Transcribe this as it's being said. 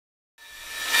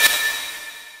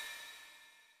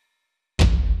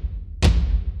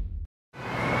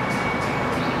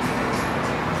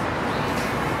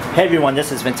Hey everyone,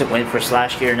 this is Vincent Wynn for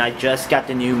Slash Gear, and I just got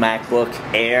the new MacBook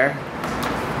Air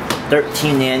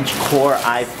 13-inch Core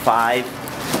i5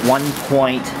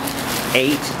 1.8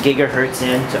 gigahertz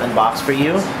in to unbox for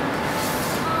you.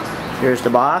 Here's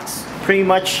the box. Pretty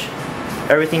much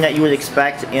everything that you would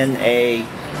expect in a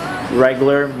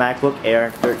regular MacBook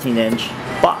Air 13-inch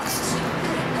box.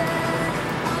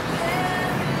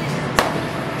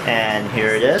 And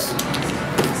here it is.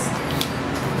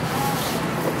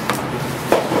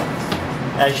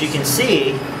 As you can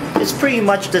see, it's pretty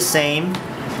much the same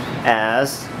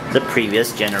as the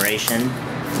previous generation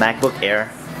MacBook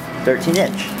Air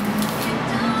 13-inch.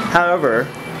 However,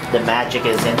 the magic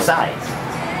is inside.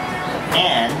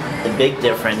 And the big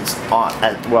difference,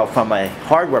 from a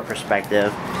hardware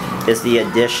perspective, is the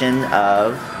addition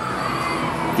of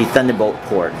the Thunderbolt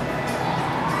port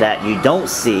that you don't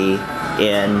see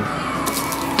in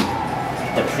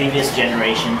the previous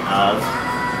generation of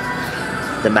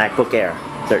the MacBook Air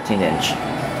 13-inch.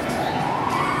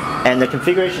 And the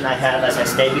configuration I have, as I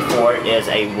stated before, is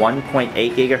a 1.8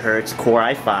 gigahertz Core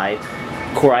i5.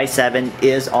 Core i7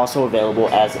 is also available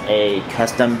as a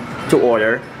custom to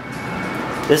order.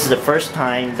 This is the first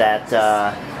time that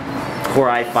Core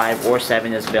i5 or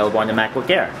 7 is available on the MacBook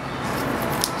Air.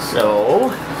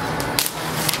 So,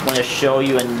 I'm going to show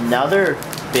you another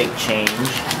big change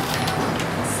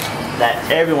that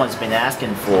everyone's been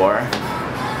asking for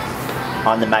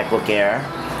on the MacBook Air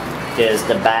is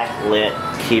the backlit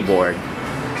keyboard.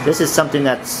 This is something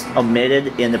that's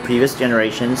omitted in the previous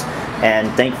generations,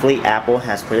 and thankfully Apple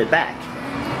has put it back.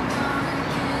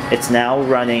 It's now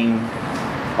running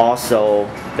also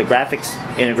the graphics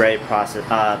integrated process.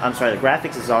 The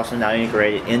graphics is also now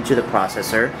integrated into the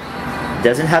processor. It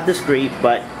doesn't have discrete,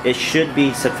 but it should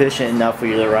be sufficient enough for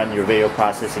you to run your video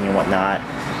processing and whatnot.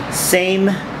 Same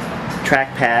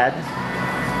trackpad,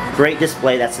 great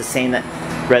display. That's the same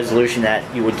resolution that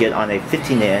you would get on a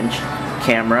 15-inch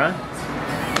camera.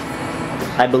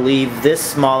 I believe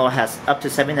this model has up to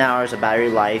 7 hours of battery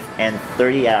life and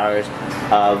 30 hours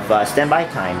of standby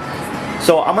time.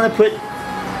 So I'm going to put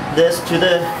this to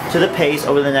the pace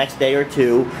over the next day or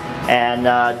two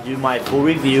and do my full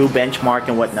review, benchmark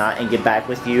and whatnot, and get back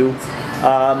with you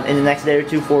in the next day or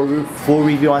two for a full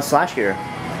review on Slash Gear.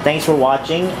 Thanks for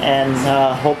watching, and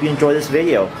hope you enjoy this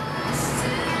video.